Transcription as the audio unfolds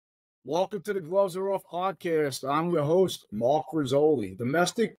Welcome to the Gloves Are Off podcast. I'm your host, Mark Rizzoli.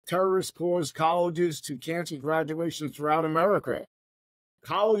 Domestic terrorists cause colleges to cancel graduations throughout America.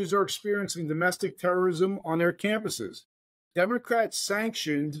 Colleges are experiencing domestic terrorism on their campuses.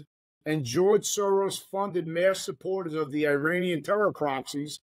 Democrat-sanctioned and George Soros-funded mass supporters of the Iranian terror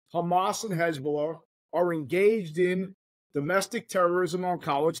proxies, Hamas and Hezbollah, are engaged in domestic terrorism on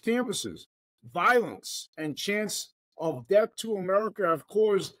college campuses. Violence and chance of death to America have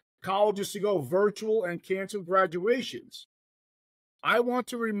caused colleges to go virtual and cancel graduations. I want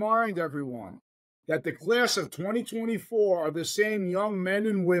to remind everyone that the class of 2024 are the same young men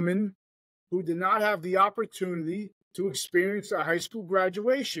and women who did not have the opportunity to experience a high school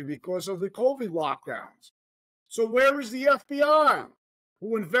graduation because of the COVID lockdowns. So where is the FBI,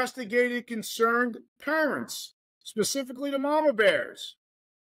 who investigated concerned parents, specifically the mama bears?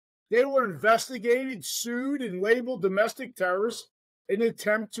 They were investigated, sued, and labeled domestic terrorists in an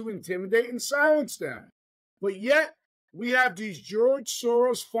attempt to intimidate and silence them. But yet, we have these George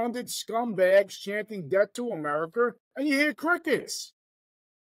Soros-funded scumbags chanting death to America, and you hear crickets.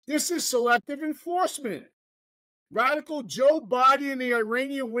 This is selective enforcement. Radical Joe Biden and the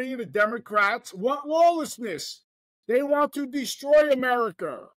Iranian wing of the Democrats want lawlessness. They want to destroy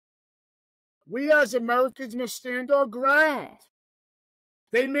America. We as Americans must stand our ground.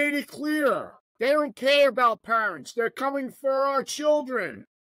 They made it clear. They don't care about parents. They're coming for our children,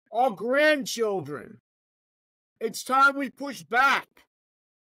 our grandchildren. It's time we push back.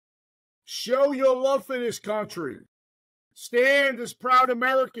 Show your love for this country. Stand as proud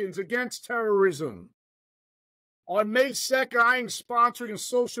Americans against terrorism. On May 2nd, I am sponsoring a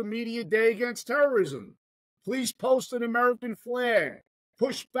social media day against terrorism. Please post an American flag.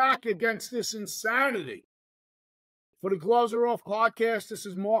 Push back against this insanity. For the Gloves Are Off podcast, this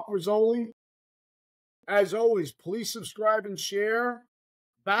is Mark Rizzoli. As always, please subscribe and share.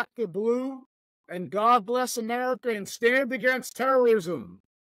 Back the blue. And God bless America and stand against terrorism.